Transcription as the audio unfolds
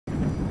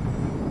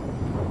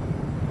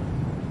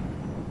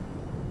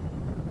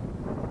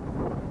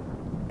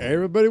Hey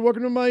everybody,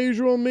 welcome to My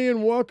Usual Me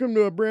and welcome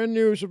to a brand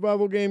new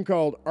survival game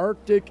called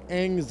Arctic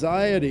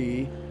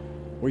Anxiety,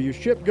 where your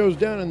ship goes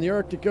down in the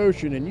Arctic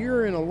Ocean and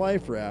you're in a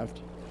life raft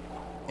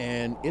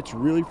and it's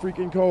really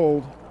freaking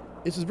cold.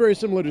 This is very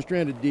similar to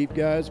Stranded Deep,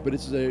 guys, but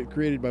this is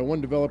created by one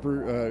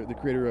developer, the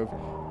creator of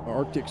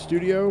Arctic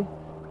Studio,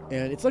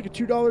 and it's like a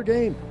 $2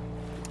 game.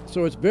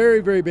 So it's very,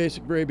 very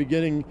basic, very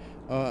beginning,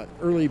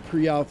 early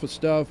pre-alpha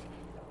stuff,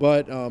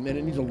 but and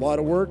it needs a lot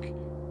of work.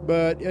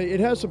 But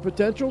it has some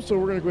potential, so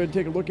we're going to go ahead and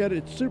take a look at it.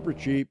 It's super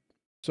cheap.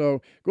 So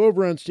go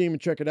over on Steam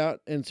and check it out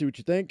and see what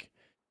you think.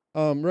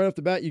 Right off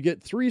the bat, you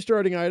get 3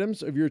 starting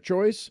items of your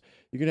choice.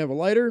 You can have a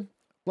lighter,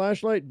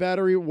 flashlight,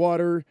 battery,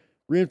 water,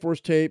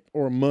 reinforced tape,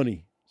 or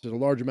money. So it's a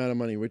large amount of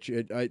money, which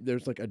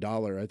there's like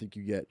 $1 I think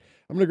you get.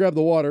 I'm going to grab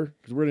the water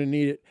because we're going to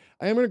need it.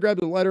 I am going to grab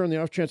the lighter on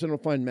the off chance I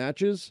don't find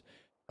matches.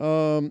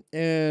 And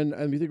I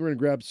think we're going to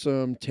grab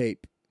some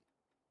tape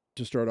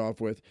to start off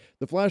with.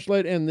 The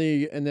flashlight and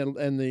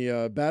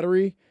the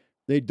battery,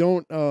 they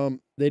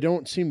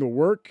don't seem to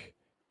work.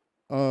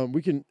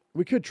 We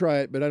could try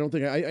it, but I don't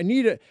think I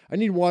need it. I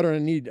need water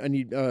and I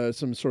need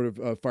some sort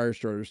of fire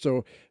starter.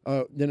 So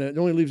then it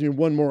only leaves me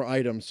one more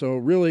item. So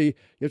really, you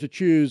have to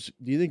choose.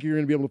 Do you think you're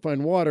going to be able to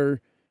find water,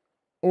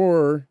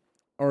 or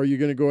are you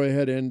going to go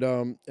ahead and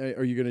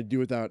are you going to do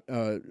without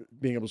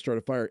being able to start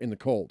a fire in the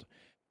cold?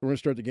 We're going to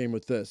start the game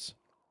with this.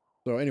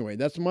 So anyway,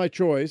 that's my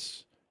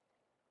choice.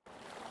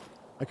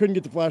 I couldn't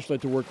get the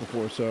flashlight to work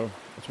before, so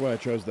that's why I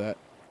chose that.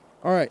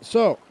 All right,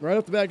 so right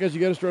off the bat, guys,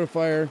 you got to start a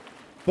fire.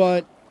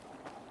 But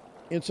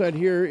inside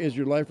here is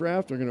your life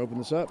raft. We're going to open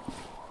this up.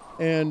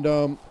 And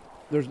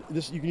there's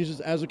this. You can use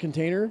this as a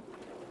container,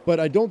 but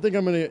I don't think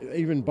I'm going to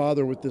even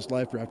bother with this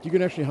life raft. You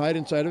can actually hide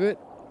inside of it.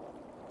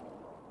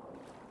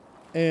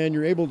 And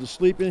you're able to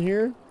sleep in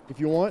here if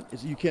you want.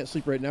 You can't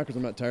sleep right now because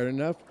I'm not tired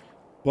enough.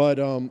 But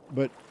the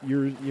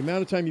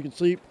amount of time you can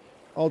sleep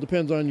all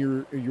depends on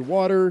your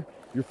water,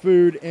 your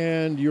food,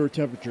 and your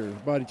temperature,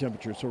 body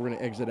temperature. So we're going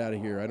to exit out of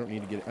here. I don't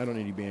need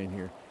to be in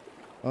here.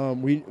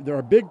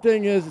 Our big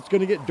thing is it's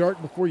going to get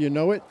dark before you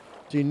know it.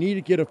 So you need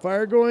to get a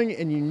fire going,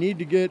 and you need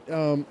to get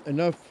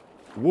enough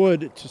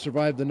wood to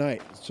survive the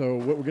night. So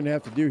what we're going to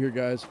have to do here,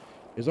 guys,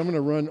 is I'm going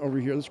to run over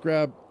here. Let's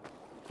grab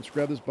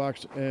this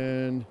box,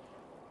 and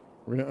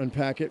we're going to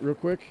unpack it real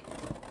quick.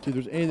 See if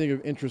there's anything of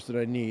interest that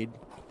I need.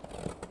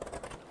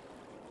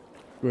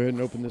 Go ahead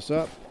and open this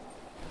up,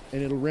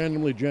 and it'll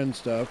randomly gen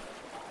stuff.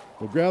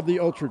 We'll grab the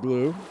ultra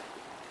glue.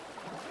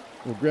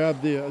 We'll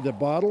grab the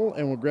bottle,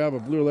 and we'll grab a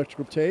blue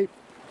electrical tape.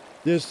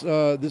 This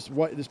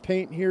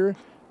paint here,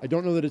 I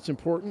don't know that it's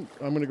important.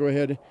 I'm going to go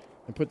ahead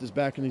and put this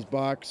back in these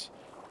box.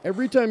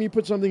 Every time you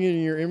put something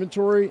in your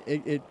inventory,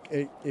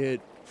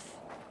 it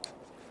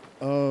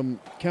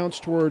counts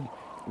toward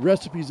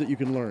recipes that you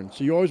can learn.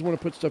 So you always want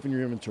to put stuff in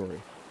your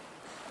inventory,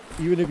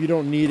 even if you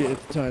don't need it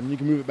at the time. You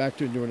can move it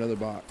back into another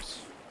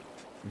box.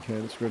 Okay,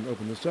 let's go ahead and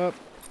open this up.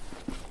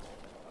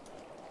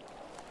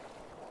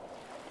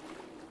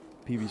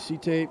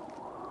 PVC tape.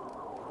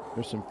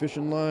 There's some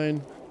fishing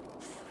line.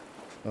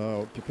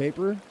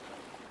 Paper.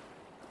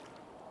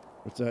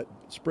 What's that?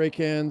 Spray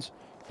cans.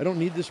 I don't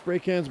need the spray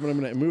cans, but I'm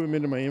going to move them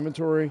into my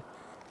inventory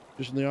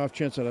just in the off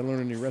chance that I learn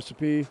a new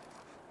recipe.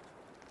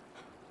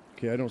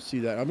 Okay, I don't see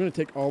that. I'm going to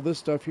take all this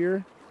stuff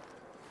here,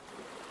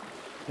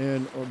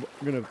 and I'm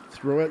going to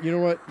throw it. You know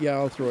what? Yeah,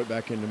 I'll throw it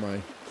back into my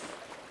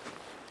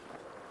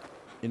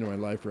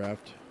life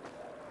raft.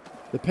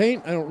 The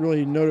paint, I don't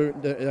really know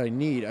that I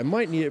need. I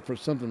might need it for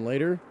something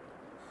later,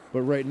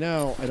 but right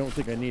now, I don't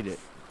think I need it.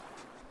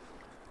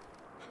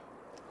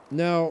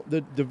 Now, the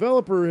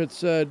developer had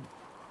said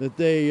that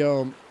they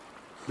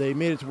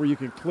made it to where you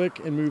can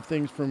click and move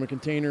things from a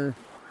container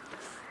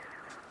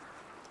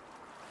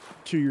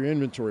to your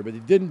inventory, but they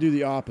didn't do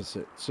the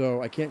opposite.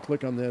 So I can't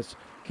click on this,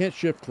 can't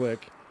shift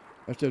click.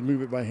 I have to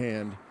move it by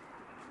hand.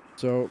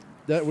 So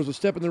that was a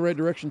step in the right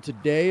direction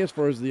today as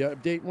far as the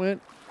update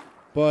went,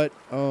 but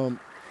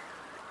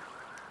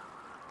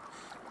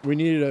we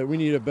need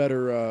a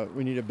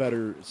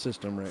better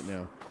system right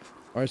now.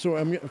 All right,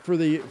 so for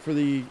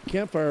the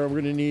campfire,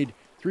 we're going to need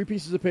 3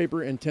 pieces of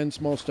paper and 10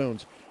 small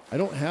stones. I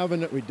don't have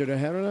enough. Wait, did I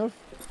have enough?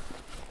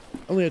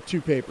 I only had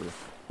 2 paper.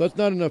 That's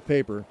not enough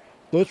paper.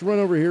 So let's run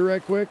over here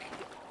right quick,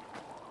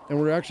 and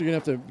we're actually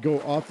going to have to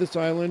go off this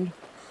island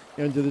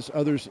and to this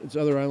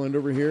other island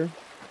over here,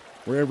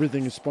 where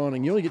everything is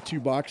spawning. You only get 2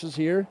 boxes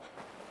here.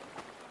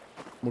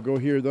 We'll go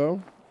here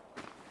though.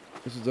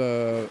 This is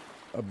a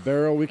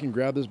barrel. We can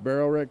grab this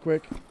barrel right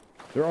quick.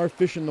 There are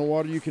fish in the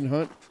water you can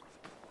hunt.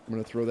 I'm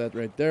going to throw that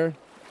right there.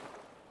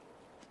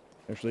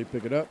 Actually,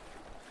 pick it up.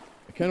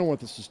 I kind of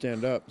want this to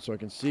stand up so I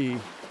can see.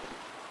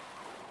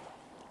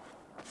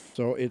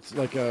 So it's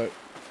like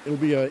it'll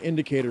be an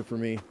indicator for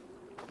me.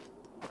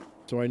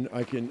 So I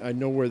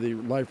know where the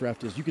life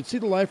raft is. You can see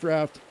the life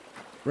raft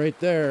right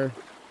there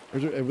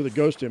with a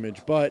ghost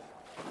image, but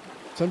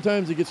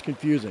sometimes it gets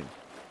confusing.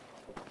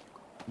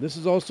 This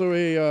is also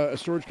a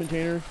storage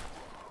container,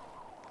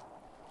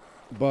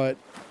 but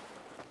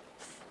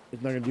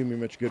it's not going to do me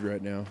much good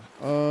right now.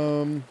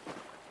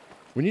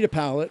 We need a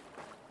pallet.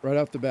 right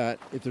off the bat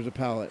if there's a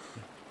pallet.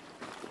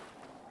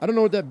 I don't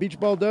know what that beach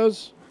ball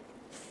does.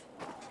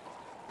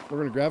 We're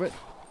going to grab it.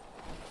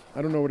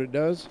 I don't know what it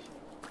does.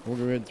 We'll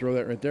go ahead and throw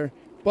that right there.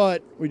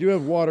 But we do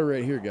have water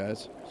right here,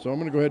 guys. So I'm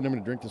going to go ahead and I'm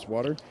going to drink this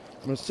water.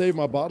 I'm going to save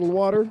my bottled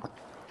water.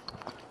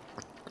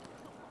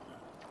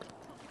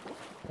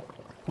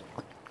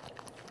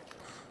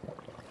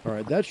 All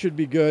right, that should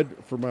be good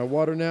for my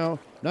water now.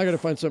 Now I got to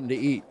find something to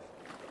eat.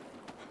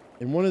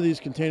 In one of these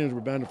containers,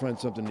 we're bound to find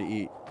something to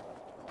eat.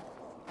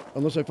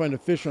 Unless I find a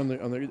fish on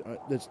the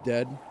that's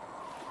dead.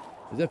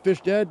 Is that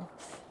fish dead? All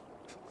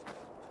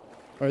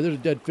right, there's a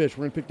dead fish.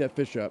 We're gonna pick that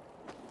fish up.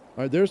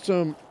 All right, there's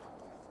some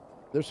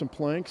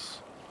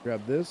planks.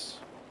 Grab this.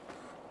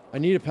 I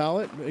need a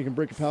pallet. You can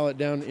break a pallet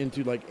down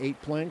into like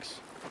 8 planks,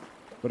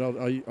 but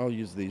I'll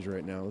use these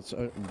right now. Let's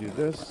do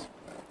this.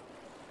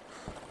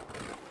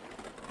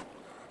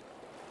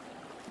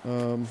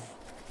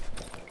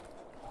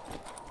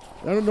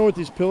 I don't know what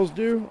these pills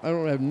do. I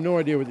have no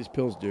idea what these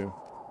pills do.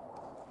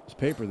 This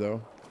paper,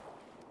 though.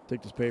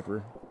 Take this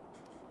paper.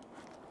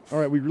 All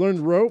right, we learned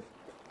rope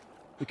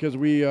because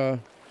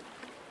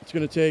it's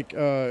going to take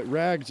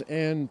rags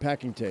and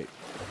packing tape.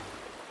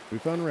 We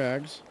found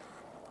rags.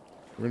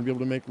 We're going to be able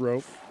to make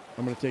rope.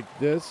 I'm going to take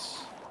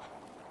this.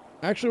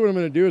 Actually, what I'm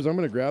going to do is I'm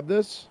going to grab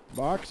this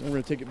box. And I'm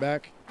going to take it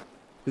back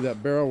to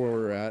that barrel where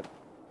we're at.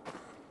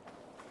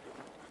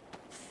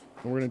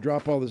 And we're going to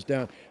drop all this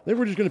down. Then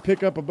we're just going to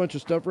pick up a bunch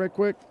of stuff right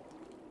quick.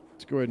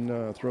 Let's go ahead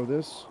and throw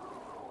this.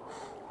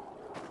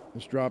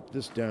 Let's drop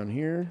this down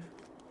here.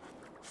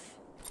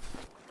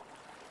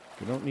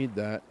 We don't need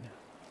that.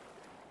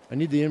 I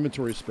need the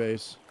inventory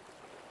space.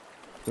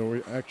 So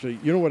we actually,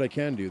 you know what I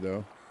can do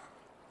though?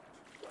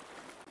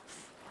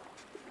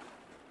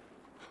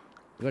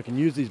 Is I can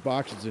use these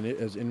boxes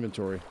as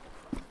inventory.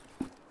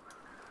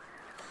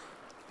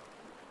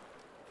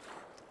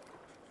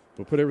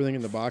 We'll put everything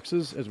in the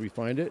boxes as we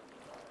find it.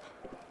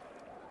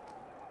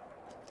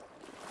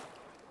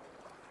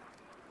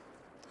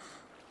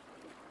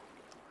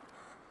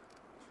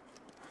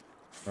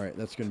 All right,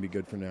 that's going to be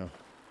good for now.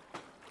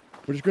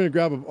 We're just going to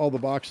grab all the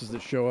boxes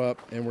that show up,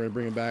 and we're going to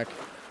bring them back.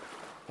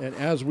 And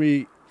as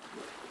we...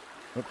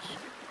 Oops.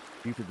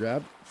 E for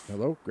grab.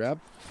 Hello, grab.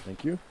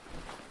 Thank you.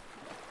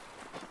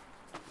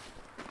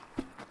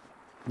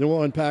 Then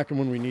we'll unpack them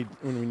when we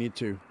need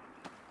to.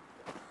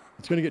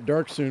 It's going to get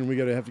dark soon. We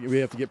have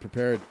to get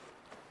prepared.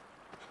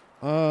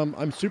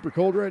 I'm super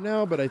cold right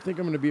now, but I think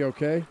I'm going to be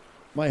okay.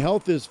 My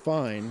health is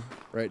fine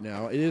right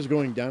now. It is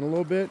going down a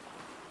little bit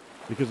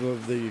because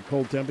of the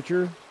cold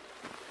temperature,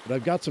 but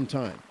I've got some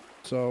time.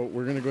 So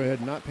we're going to go ahead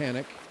and not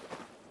panic.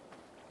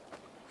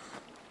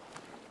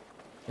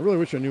 I really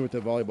wish I knew what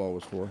that volleyball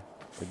was for,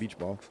 the beach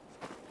ball.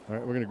 All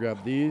right, we're going to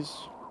grab these.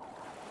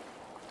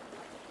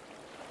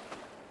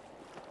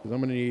 Because I'm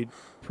going to need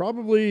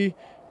probably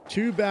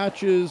 2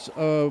 batches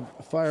of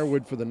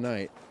firewood for the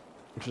night,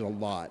 which is a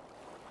lot.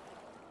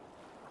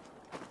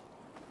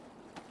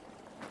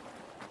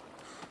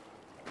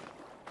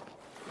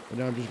 And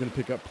now I'm just going to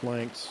pick up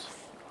planks.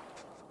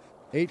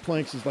 8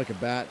 planks is like a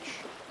batch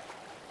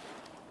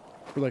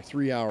for like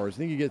 3 hours. I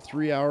think you get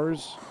 3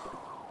 hours.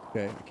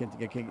 Okay, I can't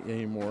get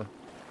any more.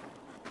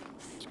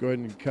 Let's go ahead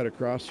and cut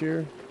across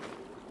here.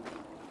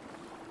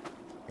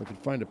 I can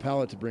find a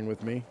pallet to bring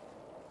with me.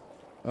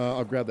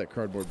 I'll grab that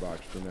cardboard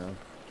box for now.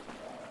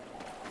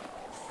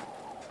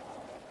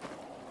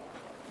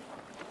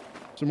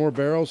 Some more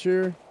barrels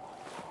here.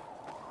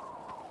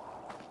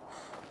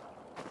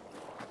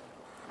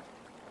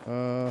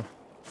 Okay,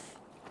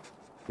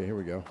 here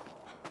we go.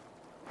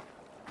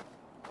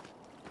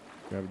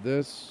 Grab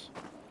this.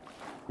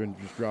 We're going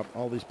to just drop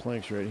all these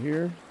planks right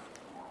here.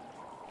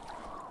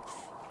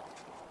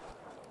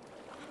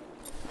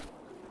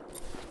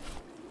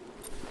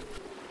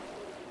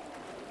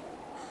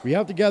 We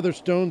have to gather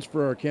stones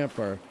for our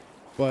campfire,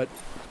 but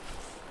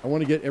I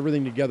want to get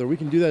everything together. We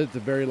can do that at the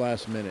very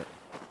last minute.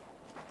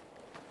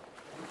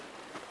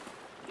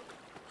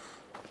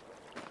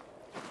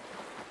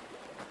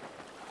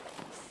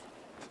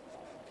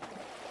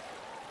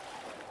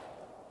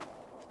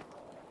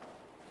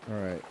 All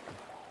right.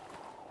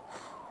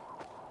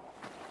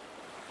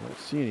 I don't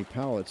see any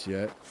pallets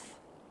yet.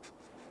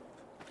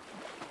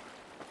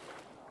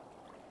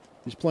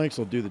 These planks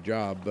will do the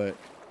job, but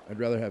I'd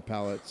rather have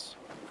pallets.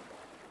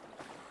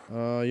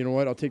 You know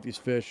what? I'll take these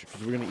fish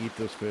because we're going to eat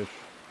those fish.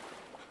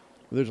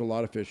 There's a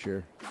lot of fish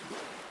here.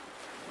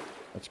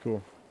 That's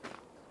cool.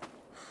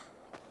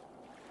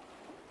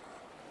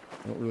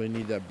 I don't really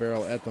need that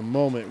barrel at the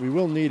moment. We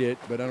will need it,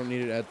 but I don't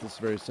need it at this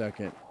very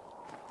second.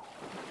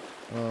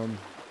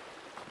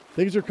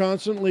 Things are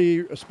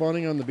constantly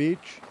spawning on the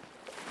beach.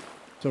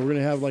 So we're going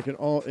to have like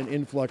an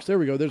influx. There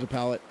we go. There's a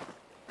pallet.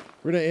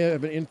 We're going to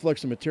have an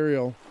influx of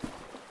material.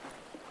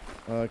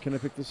 Can I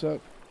pick this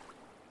up?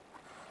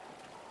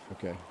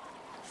 Okay.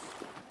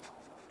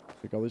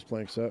 Pick all these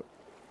planks up.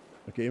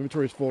 Okay,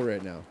 inventory's full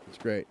right now. That's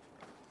great.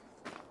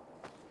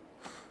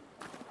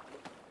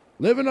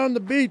 Living on the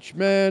beach,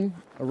 man.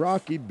 A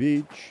rocky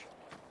beach.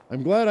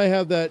 I'm glad I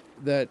have that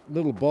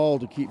little ball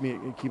to keep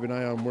an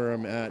eye on where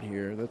I'm at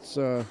here. Let's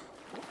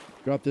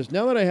drop this.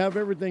 Now that I have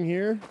everything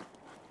here,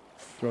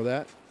 throw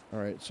that. All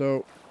right, so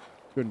go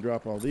ahead and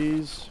drop all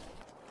these.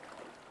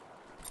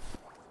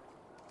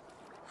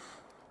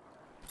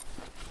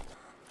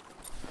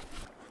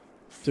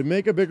 To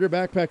make a bigger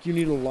backpack, you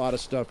need a lot of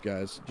stuff,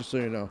 guys, just so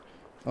you know.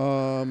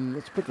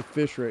 Let's put the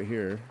fish right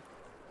here.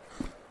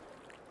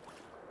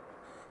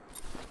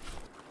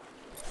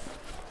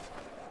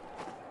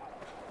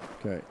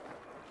 Okay.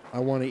 I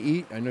want to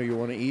eat. I know you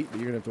want to eat, but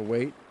you're going to have to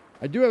wait.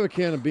 I do have a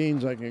can of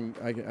beans I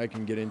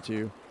can get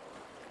into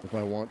if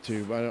I want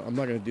to, but I'm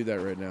not going to do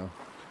that right now.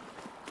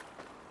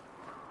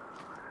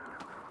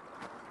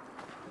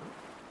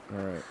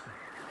 All right.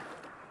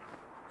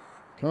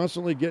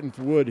 Constantly getting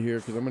wood here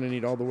because I'm going to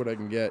need all the wood I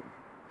can get.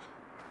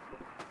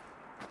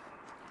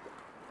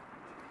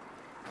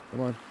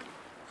 Come on.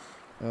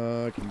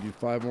 I can do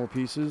 5 more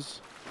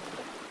pieces.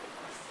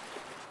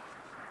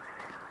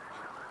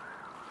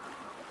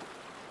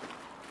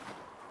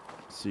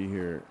 Let's see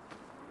here.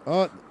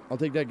 Oh, I'll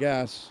take that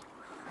gas.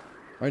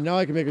 All right, now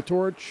I can make a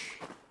torch.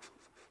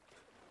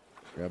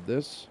 Grab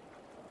this.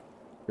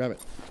 Grab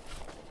it.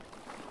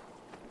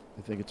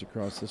 I think it's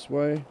across this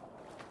way.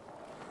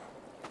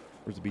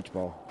 Where's the beach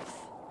ball?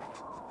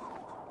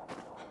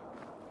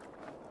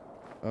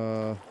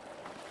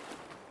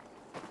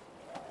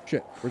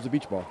 Shit. Where's the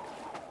beach ball?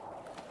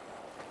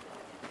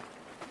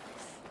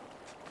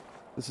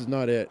 This is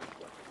not it.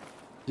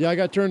 Yeah, I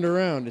got turned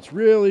around. It's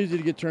real easy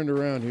to get turned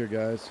around here,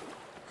 guys.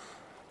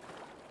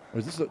 Or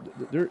is this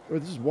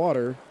this is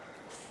water?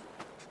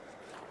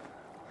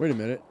 Wait a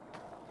minute.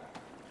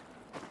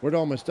 Where'd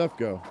all my stuff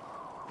go?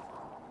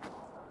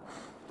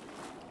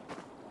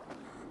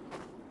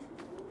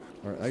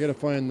 All right, I gotta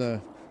find the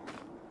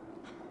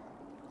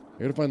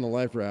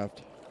life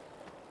raft.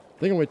 I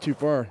think I went too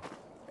far.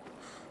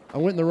 I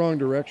went in the wrong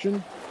direction.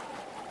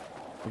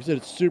 Like I said,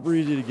 it's super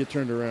easy to get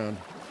turned around.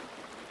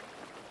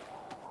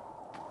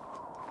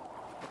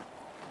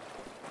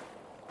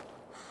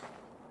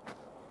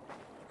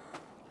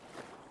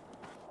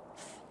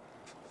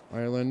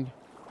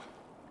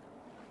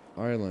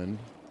 Island.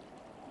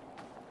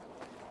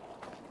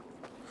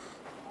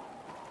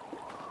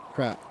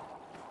 Crap.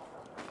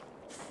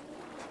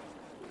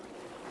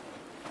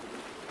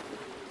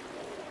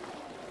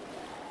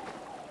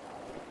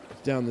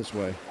 It's down this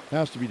way.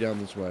 Has to be down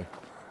this way.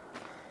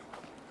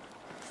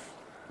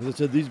 As I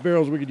said, these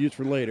barrels we could use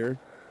for later.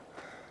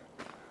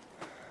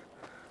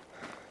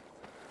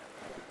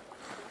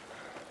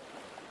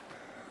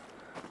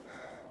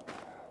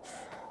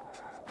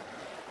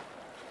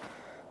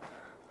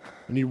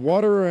 I need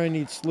water or I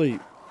need sleep.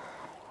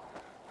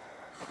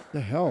 What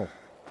the hell?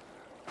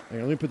 Hang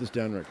on, let me put this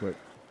down right quick.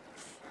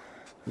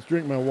 Let's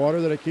drink my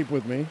water that I keep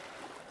with me.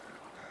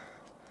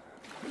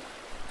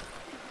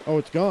 Oh,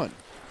 it's gone.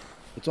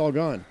 It's all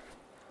gone.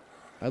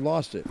 I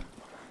lost it.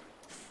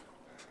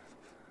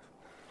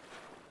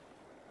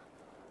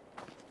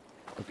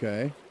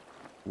 Okay.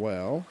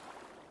 Well.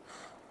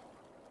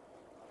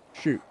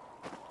 Shoot.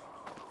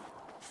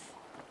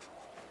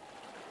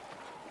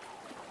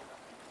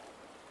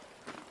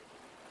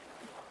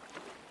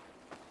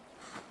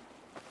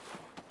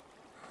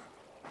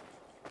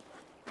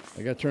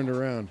 I got turned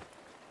around.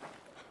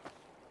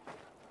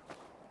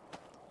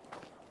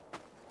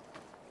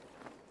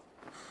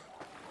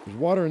 There's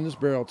water in this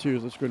barrel too,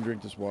 so let's go and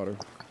drink this water.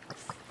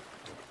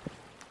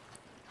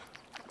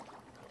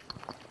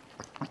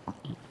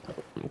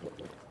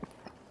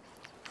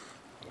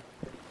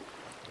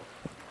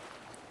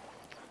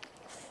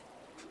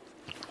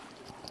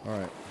 All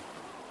right.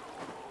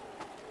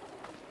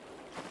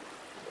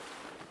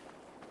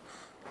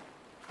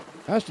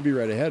 Has to be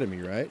right ahead of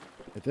me, right?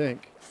 I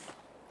think.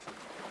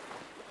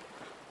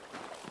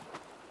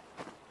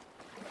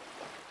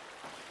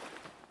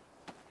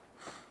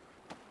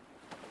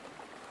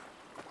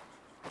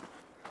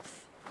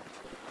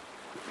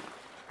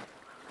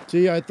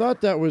 See, I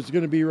thought that was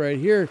going to be right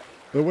here,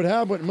 but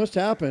what must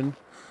happen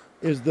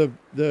is the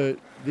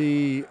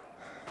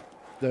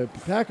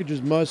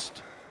packages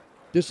must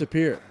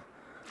disappear.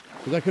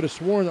 Because I could have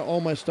sworn that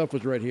all my stuff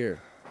was right here.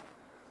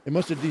 It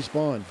must have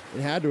despawned. It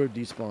had to have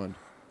despawned.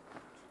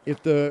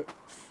 If the...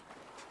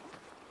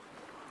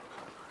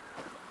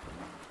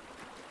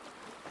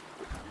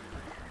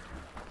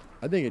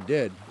 I think it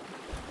did.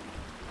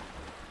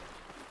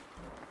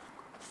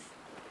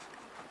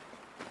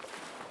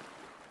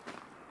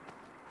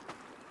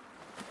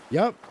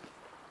 Yep,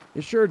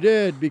 it sure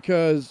did,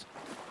 because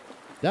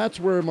that's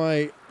where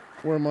my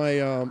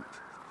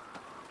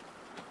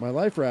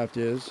life raft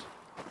is,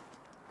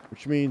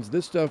 which means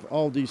this stuff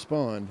all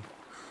despawned.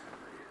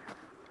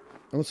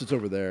 Unless it's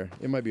over there.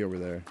 It might be over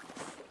there.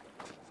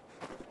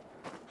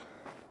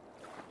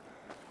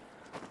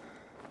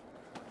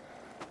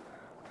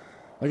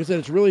 Like I said,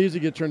 it's really easy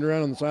to get turned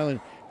around on this island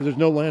because there's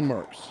no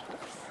landmarks.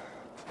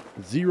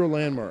 0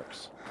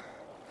 landmarks.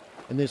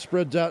 And it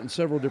spreads out in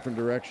several different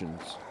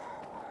directions.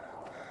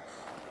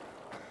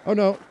 Oh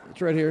no,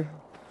 it's right here.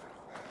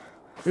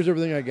 Here's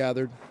everything I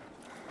gathered.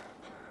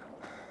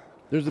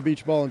 There's the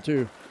beach ball in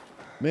 2.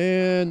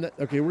 Man,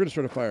 okay, we're going to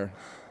start a fire.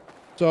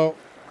 So,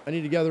 I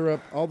need to gather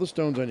up all the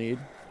stones I need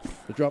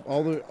to drop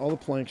all the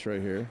planks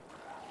right here.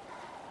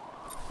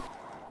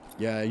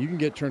 Yeah, you can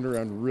get turned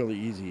around really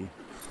easy.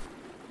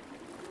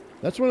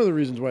 That's one of the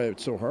reasons why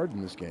it's so hard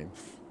in this game.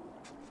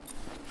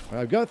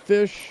 I've got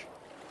fish.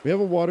 We have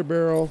a water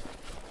barrel.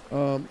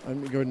 I'm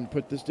going to go ahead and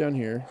put this down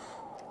here.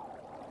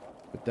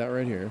 Put that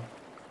right here.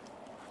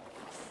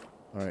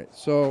 All right,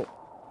 so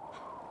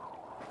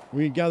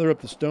we gather up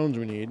the stones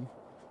we need.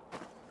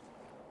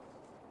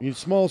 You need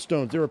small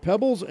stones. There are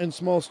pebbles and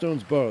small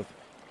stones both.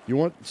 You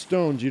want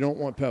stones, you don't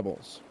want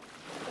pebbles.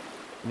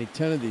 I need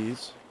 10 of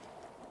these.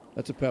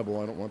 That's a pebble,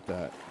 I don't want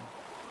that.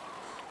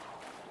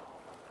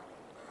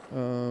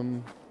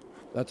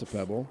 That's a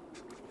pebble.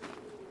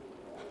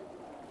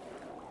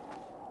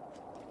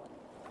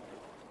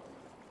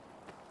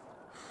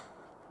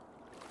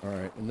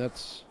 Alright, and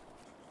that's...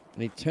 I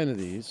need 10 of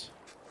these.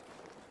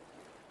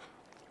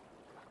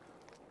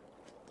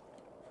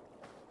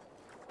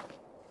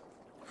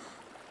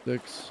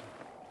 Six.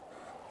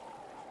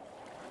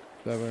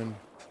 7.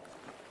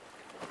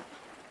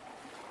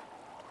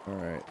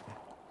 Alright.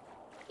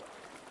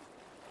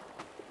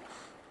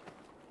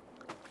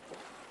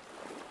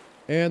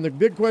 And the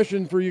big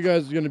question for you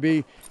guys is going to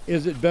be,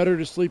 is it better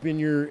to sleep in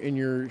your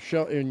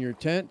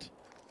tent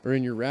or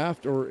in your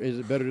raft, or is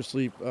it better to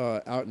sleep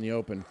out in the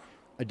open?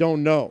 I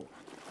don't know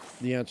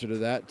the answer to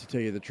that, to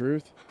tell you the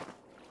truth.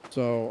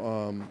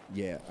 So,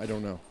 yeah, I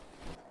don't know.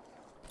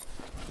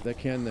 Put that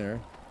can there.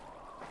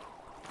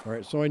 All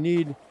right, so I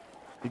need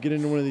to get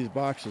into one of these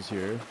boxes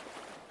here.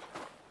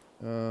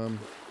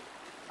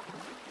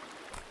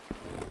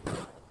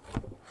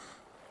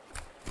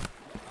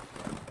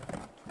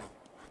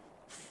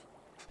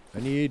 I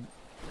need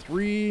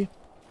 3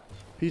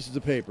 pieces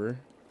of paper,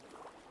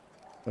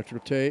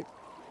 electrical tape.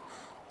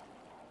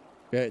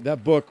 Okay,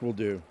 that book will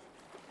do.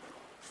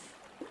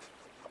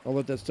 I'll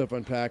let that stuff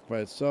unpack by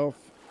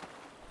itself.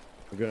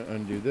 I'm going to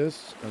undo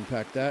this,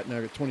 unpack that. Now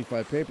I got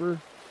 25 paper.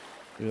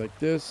 Do like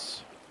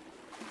this.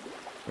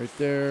 Right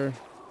there.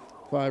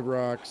 5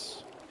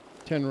 rocks.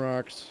 10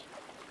 rocks.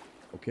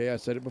 Okay, I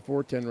said it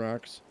before, 10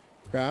 rocks.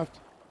 Craft.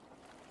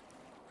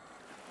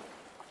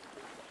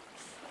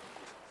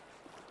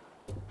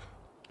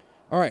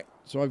 Alright,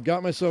 so I've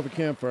got myself a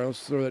campfire.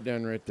 Let's throw that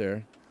down right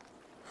there.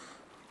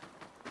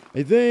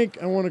 I think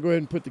I want to go ahead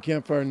and put the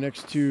campfire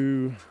next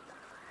to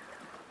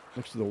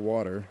the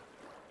water.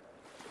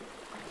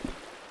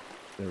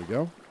 There we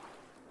go.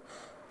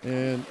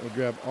 And I'll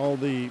grab all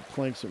the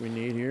planks that we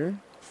need here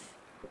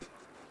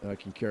that I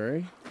can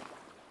carry.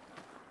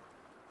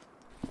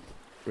 Go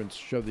ahead and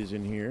shove these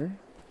in here.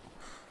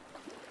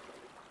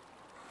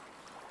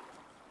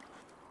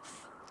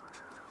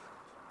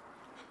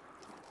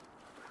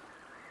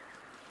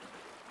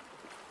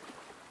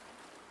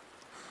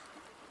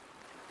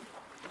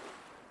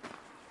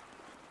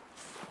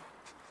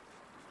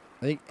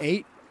 I think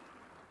 8.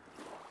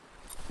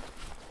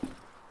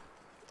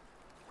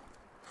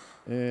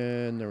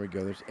 And there we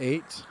go. There's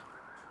 8.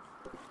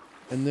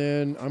 And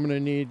then I'm going to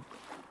need,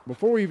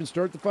 before we even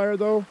start the fire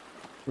though,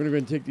 we're going to go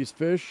ahead and take these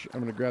fish. I'm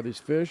going to grab these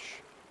fish.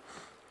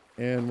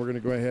 And we're going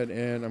to go ahead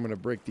and I'm going to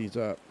break these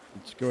up.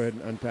 Let's go ahead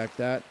and unpack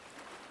that.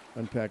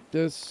 Unpack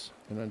this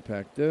and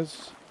unpack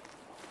this.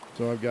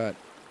 So I've got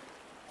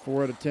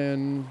 4 out of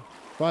 10,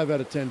 5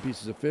 out of 10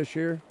 pieces of fish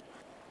here.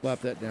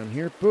 Flap that down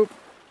here. Boop.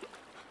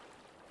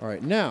 All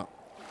right, now,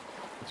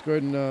 let's go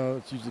ahead and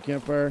let's use the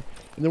campfire.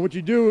 And then what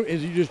you do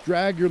is you just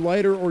drag your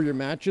lighter or your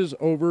matches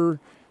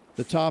over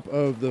the top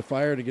of the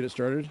fire to get it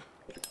started.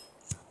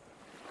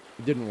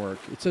 It didn't work.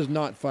 It says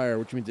not fire,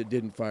 which means it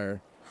didn't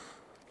fire.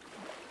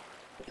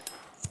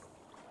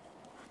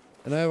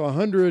 And I have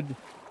 100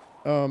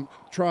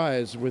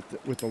 tries with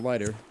the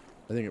lighter.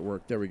 I think it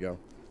worked. There we go.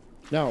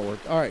 Now it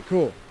worked. All right,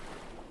 cool.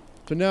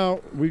 So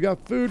now we've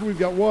got food, we've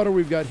got water,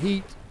 we've got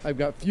heat, I've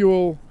got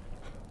fuel.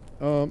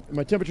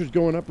 My temperature's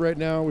going up right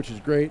now, which is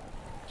great.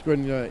 Let's go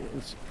ahead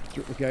and,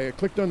 okay, I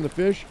clicked on the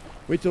fish.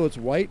 Wait till it's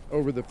white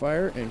over the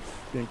fire and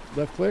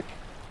left click.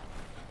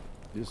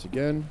 Do this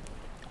again.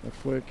 Left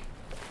click.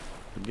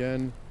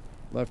 Again.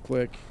 Left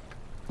click.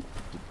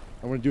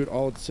 I want to do it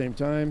all at the same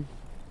time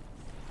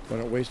so I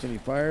don't waste any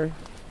fire.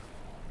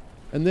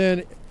 And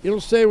then it'll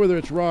say whether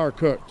it's raw or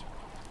cooked.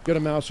 Got a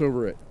mouse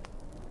over it.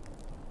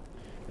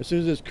 As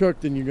soon as it's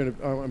cooked, then you're going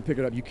to pick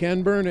it up. You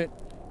can burn it,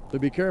 so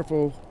be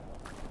careful.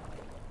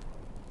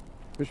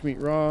 Fish meat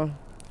raw.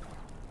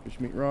 Fish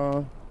meat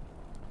raw.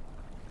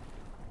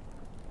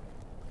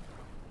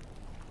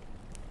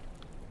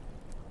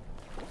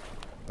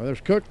 Oh,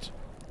 there's cooked.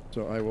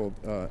 So I will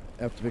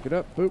have to pick it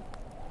up. Boop.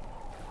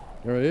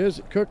 There it is.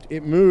 It cooked.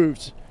 It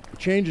moves. It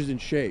changes in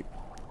shape.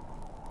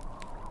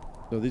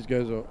 So these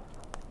guys are...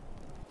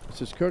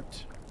 This is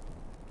cooked.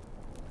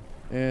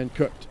 And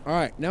cooked. All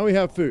right. Now we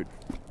have food.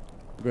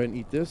 I'll go ahead and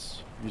eat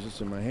this. Use this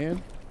in my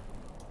hand.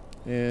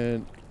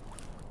 And...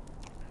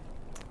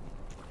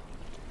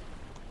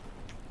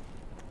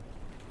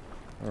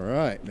 All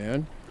right,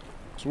 man.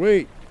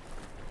 Sweet.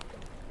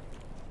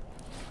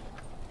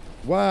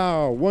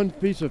 Wow, one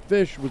piece of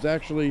fish was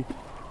actually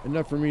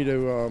enough for me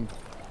to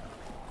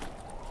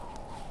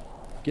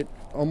get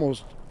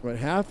almost, what,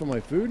 half of my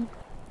food?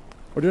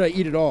 Or did I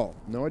eat it all?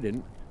 No, I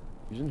didn't.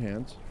 Using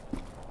hands.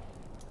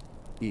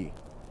 E.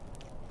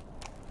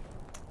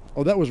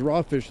 Oh, that was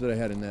raw fish that I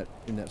had in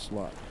that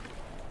slot.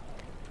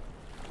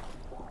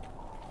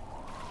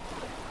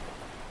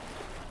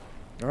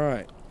 All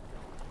right.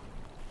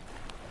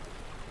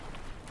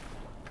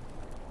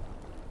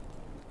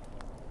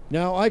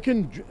 Now I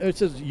can. It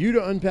says you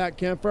to unpack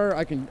campfire.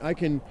 I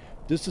can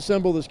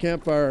disassemble this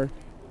campfire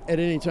at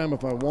any time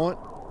if I want,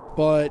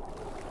 but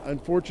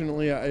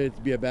unfortunately,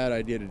 it'd be a bad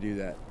idea to do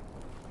that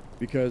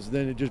because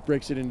then it just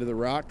breaks it into the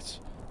rocks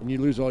and you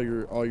lose all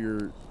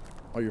your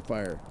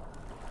fire.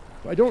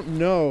 I don't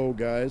know,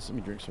 guys. Let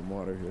me drink some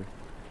water here.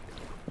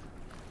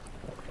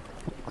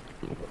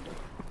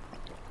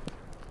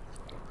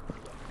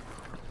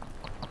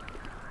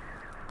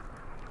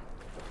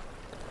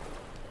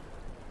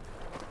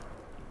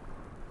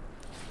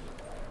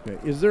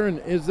 Okay, is there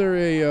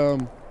a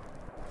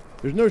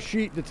there's no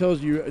sheet that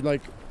tells you,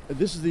 like,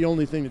 this is the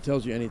only thing that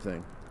tells you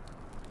anything.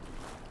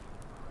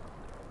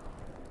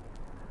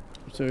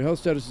 So health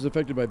status is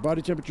affected by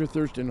body temperature,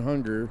 thirst, and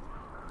hunger.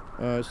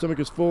 Stomach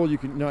is full, you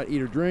can not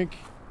eat or drink.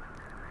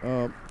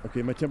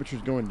 Okay, my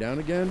temperature's going down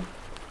again.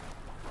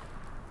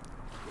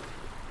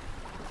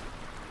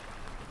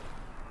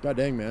 God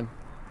dang, man.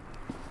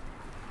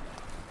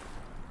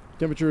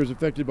 Temperature is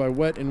affected by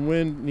wet and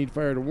wind, need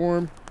fire to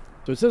warm.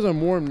 So it says I'm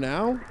warm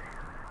now.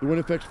 The wind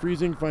affects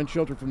freezing, find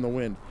shelter from the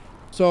wind.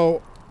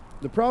 So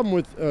the problem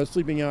with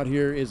sleeping out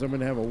here is I'm going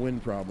to have a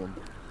wind problem.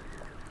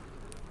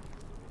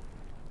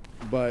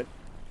 But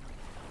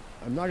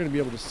I'm not going to be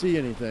able to see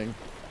anything.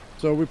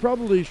 So we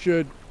probably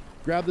should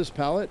grab this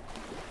pallet.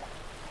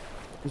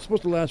 It's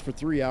supposed to last for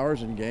 3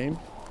 hours in game.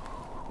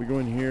 We go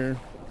in here.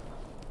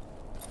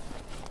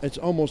 It's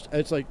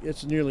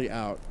nearly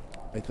out,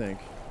 I think.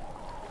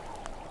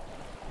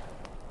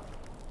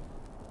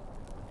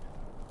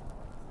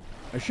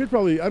 I should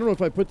probably, I don't know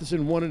if I put this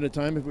in one at a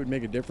time if it would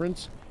make a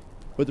difference.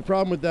 But the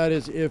problem with that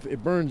is if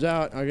it burns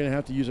out, I'm going to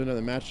have to use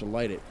another match to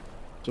light it.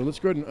 So let's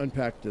go ahead and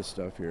unpack this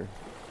stuff here.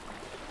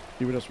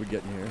 See what else we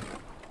get in here.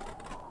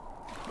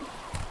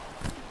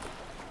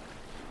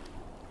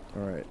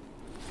 All right.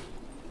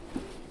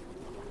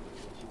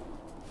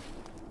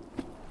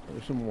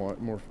 There's some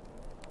more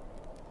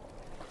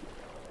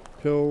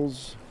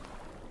pills,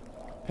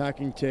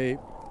 packing tape,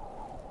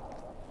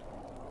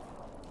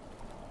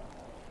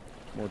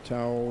 more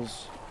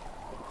towels.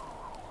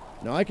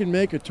 Now I can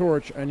make a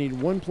torch. I need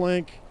 1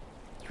 plank,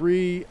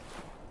 3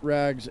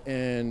 rags,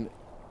 and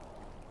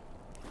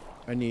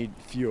I need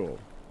fuel.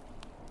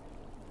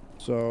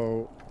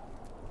 So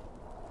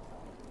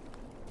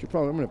I'm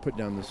going to put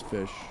down this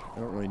fish. I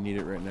don't really need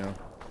it right now.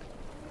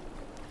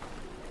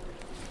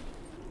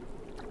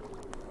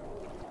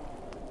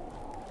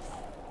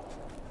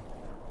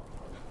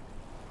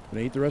 Can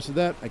I eat the rest of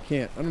that? I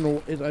can't. I don't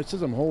know. It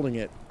says I'm holding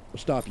it.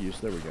 Stop use.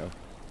 There we go.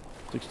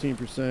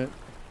 16%.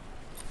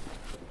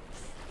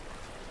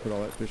 Put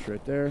all that fish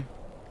right there.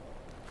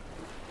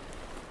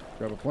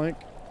 Grab a plank.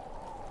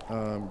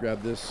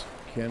 Grab this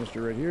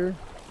canister right here.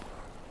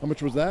 How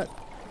much was that?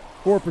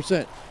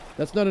 4%.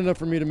 That's not enough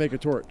for me to make a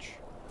torch.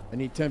 I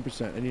need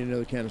 10%. I need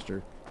another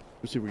canister.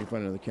 Let's see if we can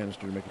find another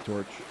canister to make a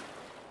torch.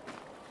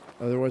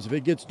 Otherwise, if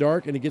it gets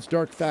dark, and it gets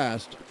dark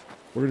fast,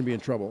 we're going to be in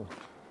trouble.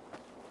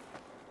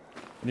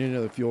 I need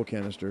another fuel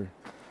canister.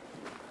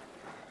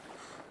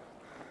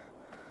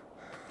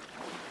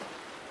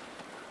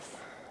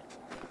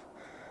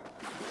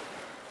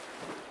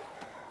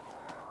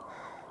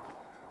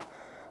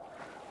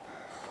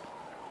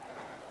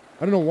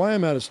 I don't know why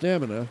I'm out of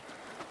stamina.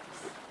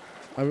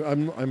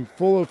 I'm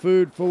full of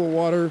food, full of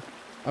water.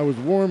 I was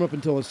warm up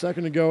until a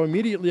second ago.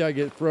 Immediately I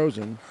get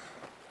frozen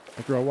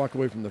after I walk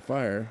away from the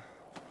fire.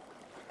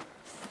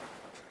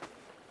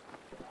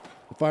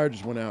 The fire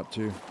just went out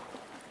too.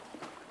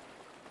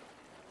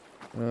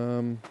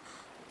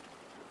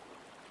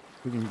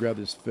 We can grab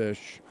this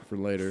fish for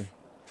later.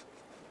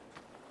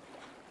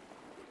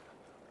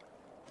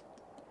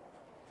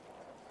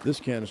 This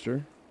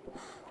canister.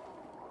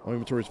 Oh,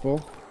 inventory's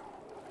full.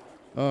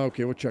 Oh,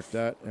 okay, we'll check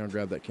that, and I'll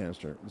grab that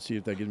canister. Let's see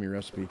if that gives me a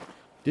recipe.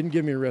 Didn't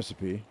give me a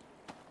recipe.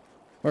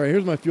 All right,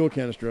 here's my fuel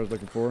canister I was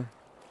looking for.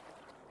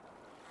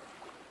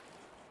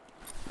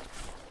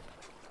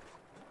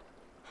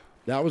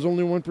 That was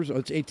only 1%. Oh,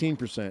 it's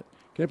 18%.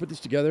 Can I put these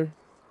together?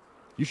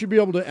 You should be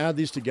able to add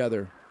these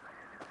together.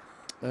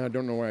 I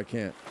don't know why I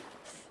can't.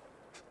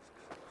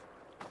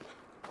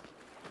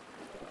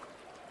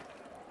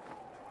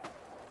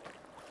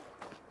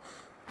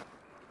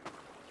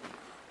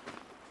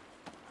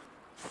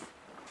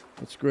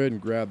 Let's go ahead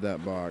and grab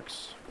that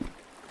box.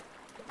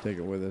 Take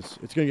it with us.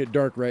 It's going to get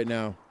dark right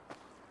now.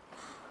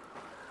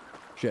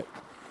 Shit.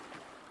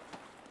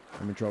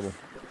 I'm in trouble.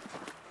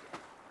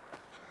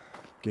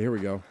 Okay, here we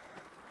go.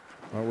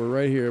 We're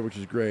right here, which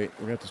is great.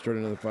 We're going to have to start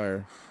another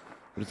fire.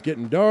 But it's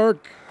getting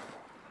dark.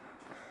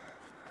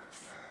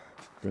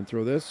 Going to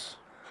throw this.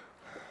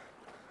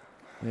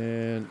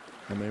 And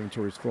Oh, my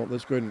inventory's full.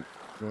 Let's go ahead and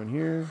go in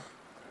here.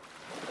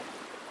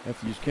 I have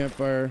to use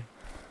campfire.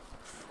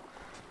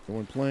 Go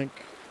in plank.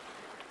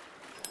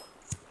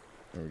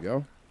 There we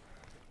go.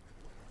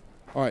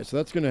 Alright, so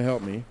that's going to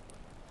help me.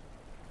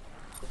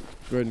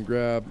 Go ahead and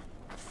grab...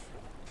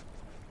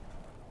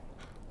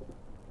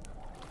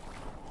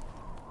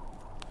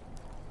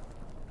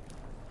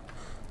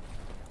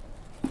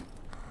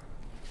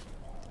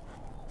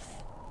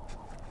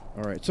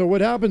 Alright, so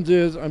what happens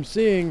is, I'm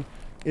seeing,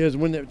 is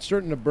when it's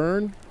starting to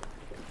burn,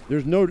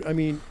 there's no, I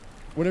mean,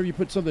 whenever you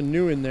put something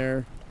new in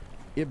there,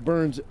 it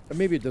burns,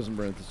 maybe it doesn't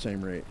burn at the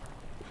same rate.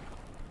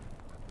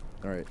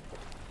 Alright,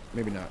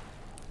 maybe not.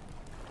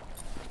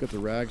 Got the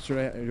rags. Do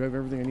I have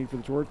everything I need for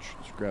the torch?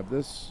 Let's grab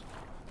this.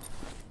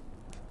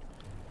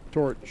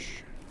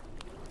 Torch.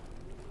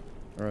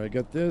 Alright, I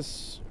got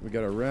this. We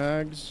got our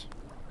rags.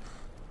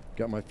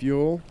 Got my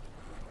fuel.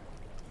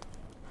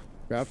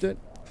 Craft it.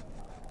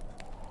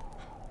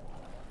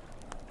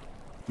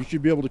 You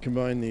should be able to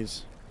combine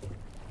these.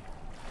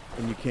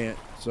 And you can't.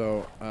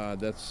 So,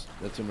 that's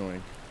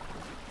annoying.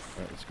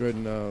 Alright, let's go ahead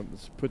and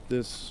let's put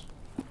this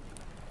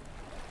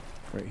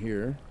right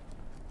here.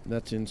 And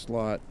that's in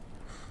slot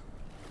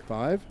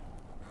 5.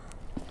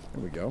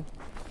 There we go.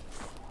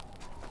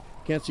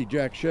 Can't see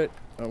jack shit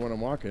when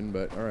I'm walking,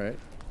 but alright.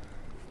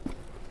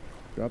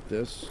 Drop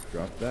this,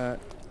 drop that,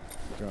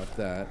 drop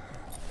that.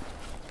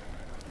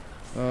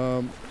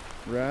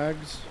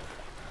 Rags.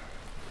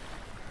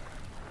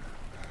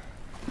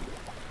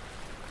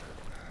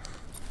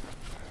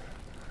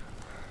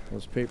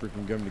 This paper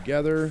can come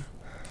together.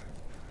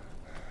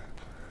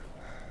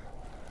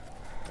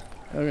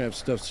 I'm gonna have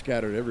stuff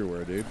scattered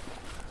everywhere, dude.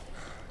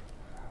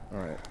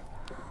 Alright.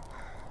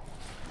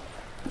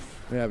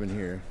 We have in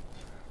here.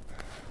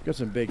 Got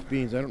some baked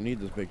beans. I don't need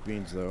those baked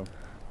beans though.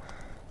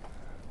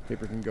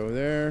 Paper can go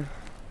there.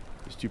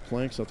 These 2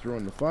 planks I'll throw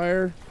in the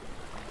fire.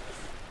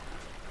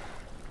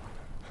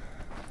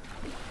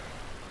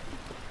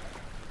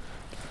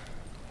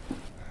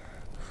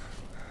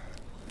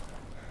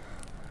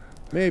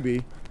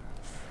 Maybe.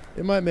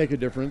 It might make a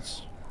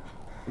difference.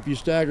 If you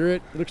stagger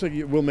it, it looks like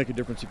it will make a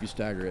difference if you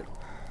stagger it.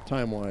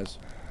 Time-wise.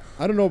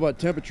 I don't know about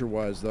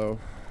temperature-wise though.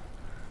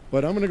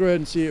 But I'm going to go ahead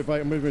and see if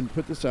I'm going to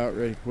put this out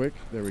really quick.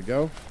 There we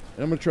go.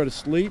 And I'm going to try to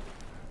sleep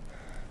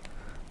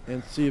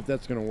and see if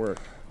that's going to work.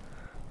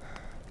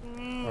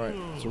 Alright,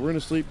 so we're going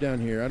to sleep down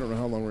here. I don't know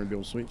how long we're going to be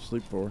able to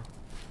sleep for.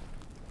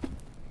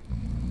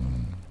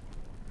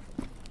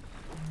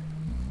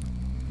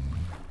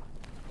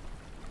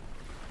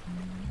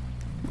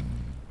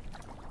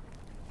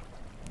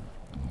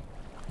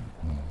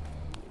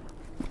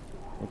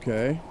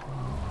 Okay.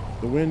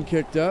 The wind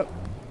kicked up.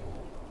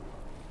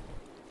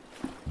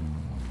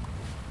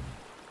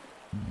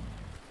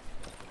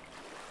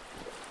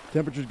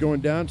 Temperature's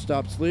going down.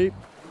 Stop sleep.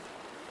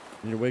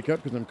 I need to wake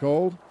up because I'm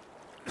cold.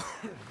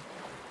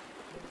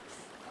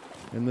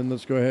 And then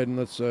let's go ahead and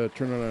let's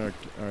turn on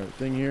our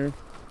thing here.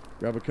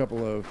 Grab a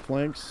couple of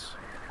planks.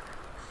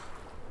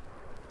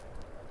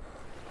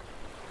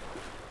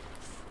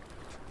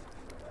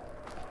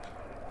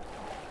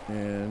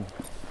 And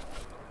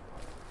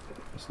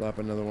slap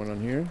another one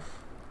on here.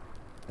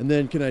 And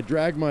then can I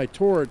drag my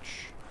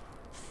torch?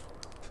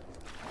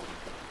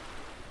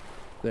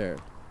 There.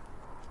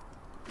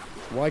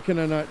 Why can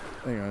I not?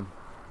 Hang on.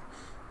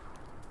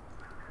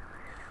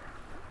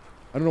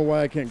 I don't know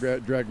why I can't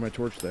drag my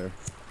torch there.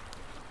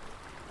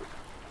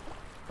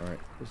 Alright.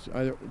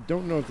 I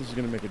don't know if this is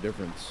going to make a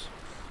difference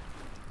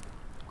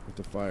with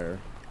the fire.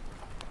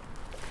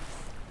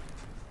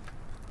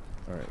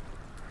 Alright.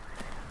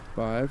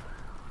 5.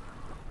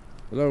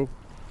 Hello?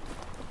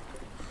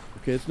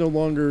 Okay, it's no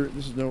longer...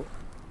 This is no...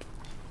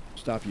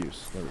 Stop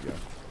use. There we go.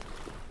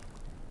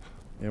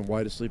 And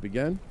why to sleep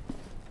again?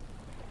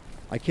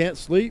 I can't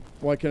sleep?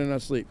 Why can I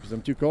not sleep? Because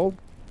I'm too cold?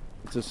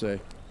 What's this say?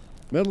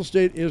 Mental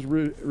state is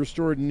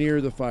restored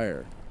near the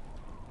fire.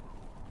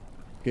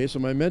 Okay, so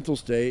my mental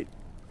state...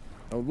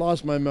 I'm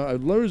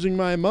losing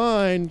my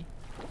mind.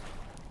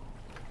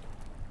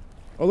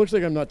 Oh, looks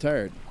like I'm not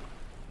tired.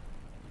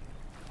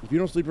 If you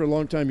don't sleep for a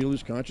long time, you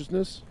lose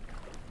consciousness?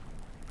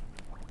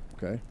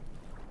 Okay.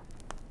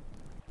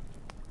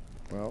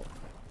 Well,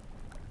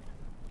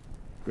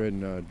 go ahead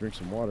and drink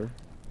some water.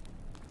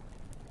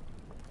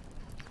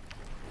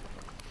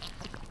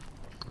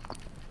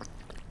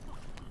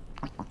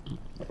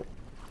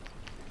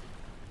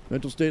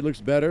 Mental state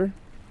looks better.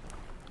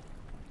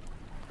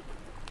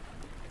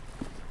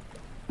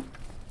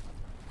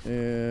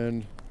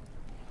 And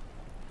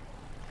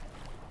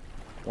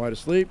why to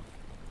sleep?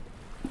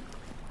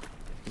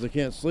 Because I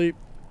can't sleep.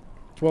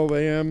 12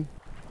 a.m.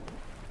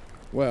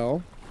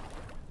 Well,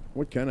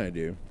 what can I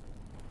do?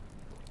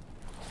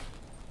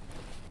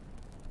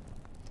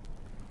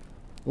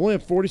 I only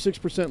have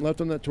 46%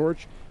 left on that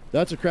torch.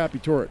 That's a crappy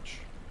torch.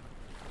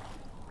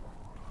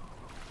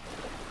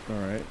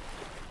 Alright.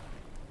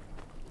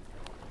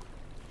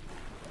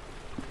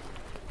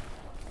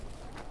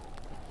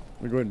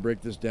 I'm gonna go ahead and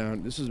break this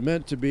down. This is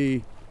meant to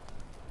be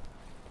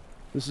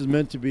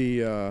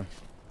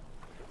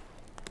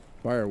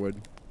firewood.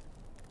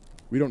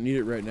 We don't need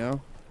it right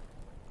now,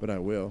 but I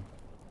will.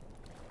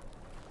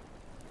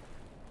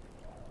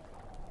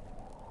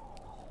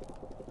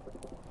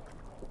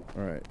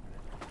 All right.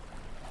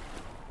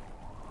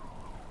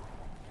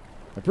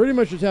 I pretty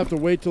much just have to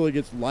wait till it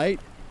gets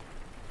light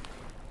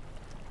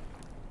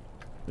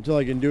until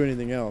I can do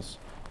anything else.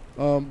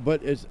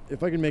 But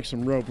if I can make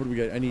some rope, what do we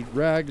got? I need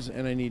rags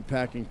and I need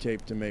packing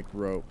tape to make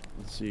rope.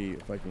 Let's see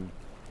if I can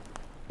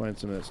find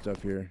some of that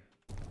stuff here.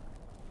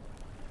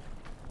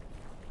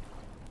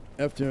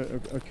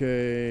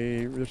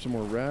 Okay, there's some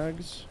more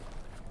rags.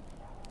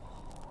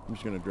 I'm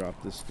just going to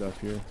drop this stuff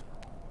here.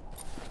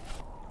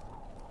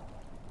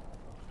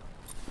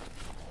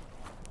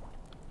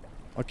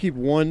 I'll keep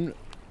one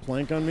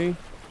plank on me,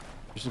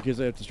 just in case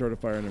I have to start a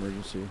fire in an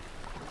emergency.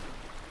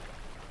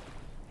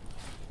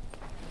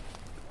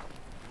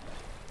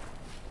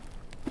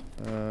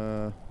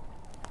 Where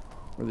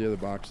are the other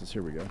boxes?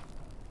 Here we go.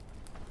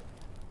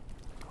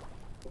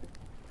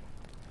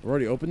 I've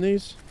already opened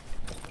these.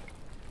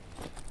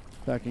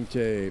 Packing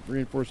tape,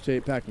 reinforced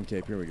tape, packing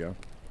tape. Here we go.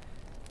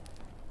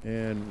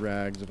 And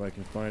rags, if I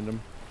can find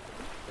them.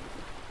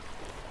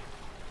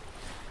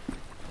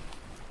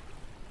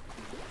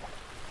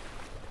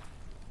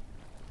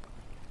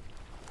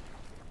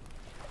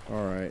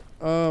 All right.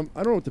 I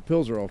don't know what the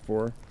pills are all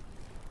for.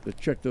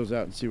 Let's check those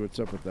out and see what's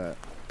up with that.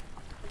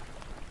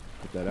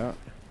 Put that out.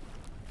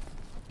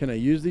 Can I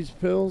use these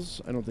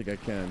pills? I don't think I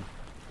can.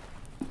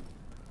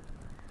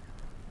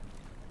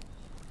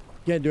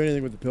 Can't do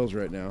anything with the pills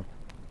right now.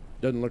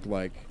 Doesn't look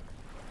like.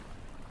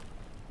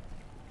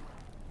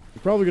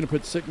 You're probably going to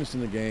put sickness in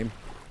the game.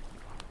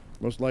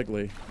 Most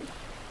likely.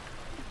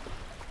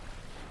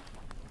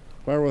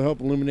 Fire will help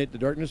illuminate the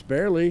darkness.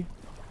 Barely.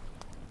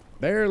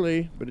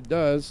 Barely, but it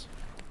does.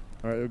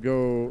 Alright, we'll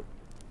go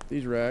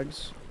these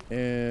rags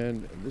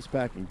and this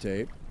packing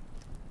tape.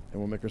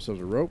 And we'll make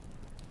ourselves a rope.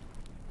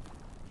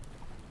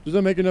 As I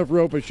make enough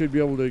rope, I should be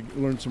able to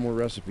learn some more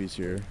recipes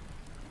here.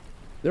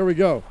 There we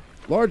go.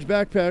 Large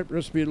backpack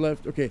recipe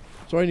left. Okay,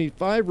 so I need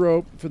 5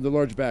 rope for the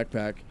large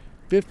backpack,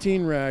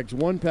 15 rags,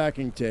 1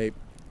 packing tape,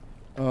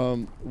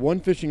 1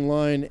 fishing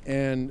line,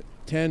 and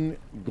 10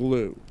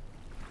 glue.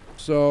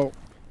 So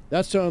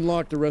that's to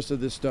unlock the rest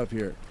of this stuff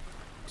here.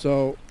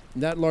 So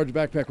that large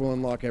backpack will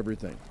unlock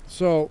everything.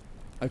 So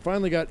I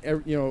finally got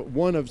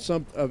one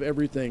of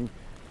everything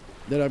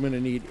that I'm going to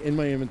need in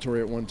my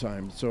inventory at one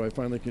time. So I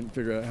finally can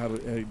figure out how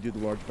to do the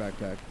large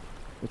backpack.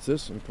 What's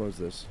this? Let me close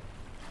this.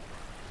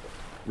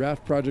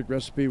 Raft project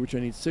recipe, which I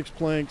need 6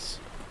 planks,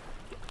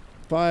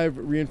 5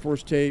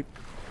 reinforced tape,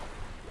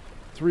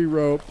 3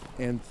 rope,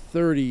 and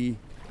 30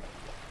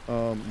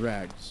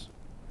 rags.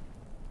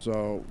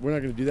 So we're not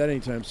going to do that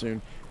anytime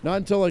soon. Not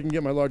until I can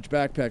get my large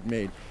backpack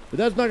made. But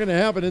that's not going to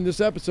happen in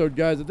this episode,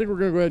 guys. I think we're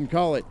going to go ahead and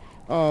call it.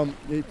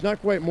 It's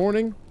not quite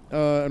morning. I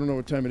don't know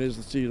what time it is.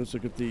 Let's see. Let's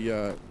look at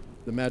the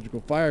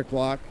magical fire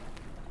clock.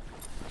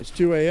 It's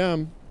 2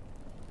 a.m.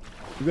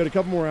 We've got a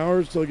couple more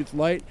hours till it gets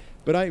light.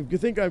 But I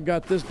think I've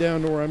got this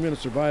down to where I'm going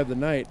to survive the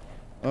night.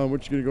 We're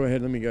just going to go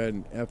ahead. Let me go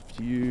ahead and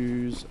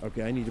fuse.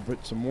 Okay, I need to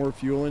put some more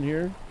fuel in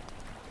here.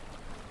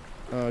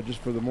 Just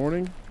for the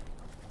morning.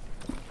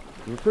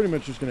 We're pretty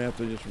much just going to have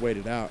to just wait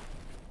it out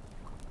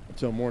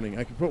until morning.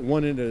 I can put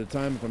 1 in at a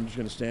time if I'm just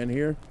going to stand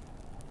here.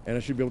 And I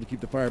should be able to keep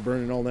the fire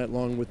burning all night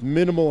long with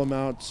minimal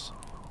amounts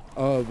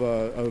of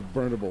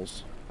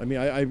burnables. I mean,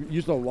 I've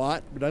used a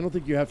lot, but I don't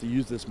think you have to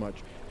use this much.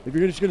 If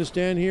you're just going to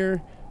stand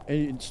here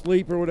and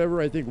sleep or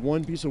whatever, I think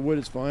 1 piece of wood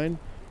is fine.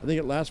 I think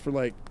it lasts for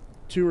like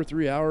 2 or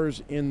 3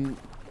 hours in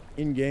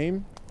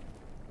game.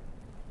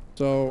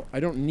 So I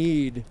don't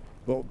need,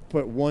 but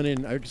put 1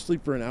 in. I can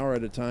sleep for an hour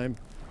at a time.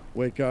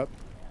 Wake up,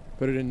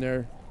 put it in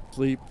there,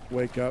 sleep,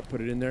 wake up, put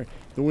it in there.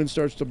 If the wind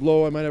starts to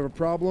blow, I might have a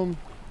problem,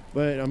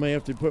 but I may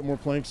have to put more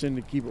planks in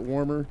to keep it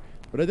warmer.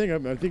 But I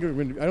don't think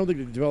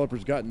the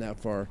developer's gotten that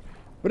far.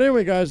 But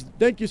anyway, guys,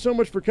 thank you so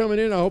much for coming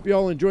in. I hope you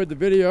all enjoyed the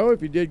video.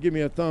 If you did, give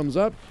me a thumbs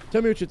up.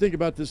 Tell me what you think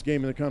about this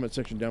game in the comment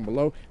section down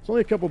below. It's only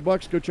a couple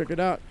bucks. Go check it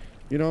out.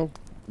 You know,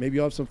 maybe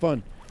you'll have some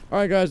fun. All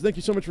right, guys, thank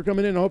you so much for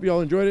coming in. I hope you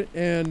all enjoyed it.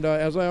 And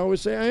as I always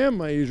say, I am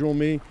my usual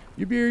me.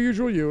 You be your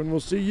usual you, and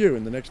we'll see you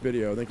in the next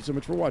video. Thank you so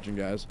much for watching,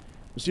 guys.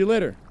 We'll see you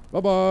later.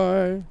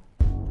 Bye-bye.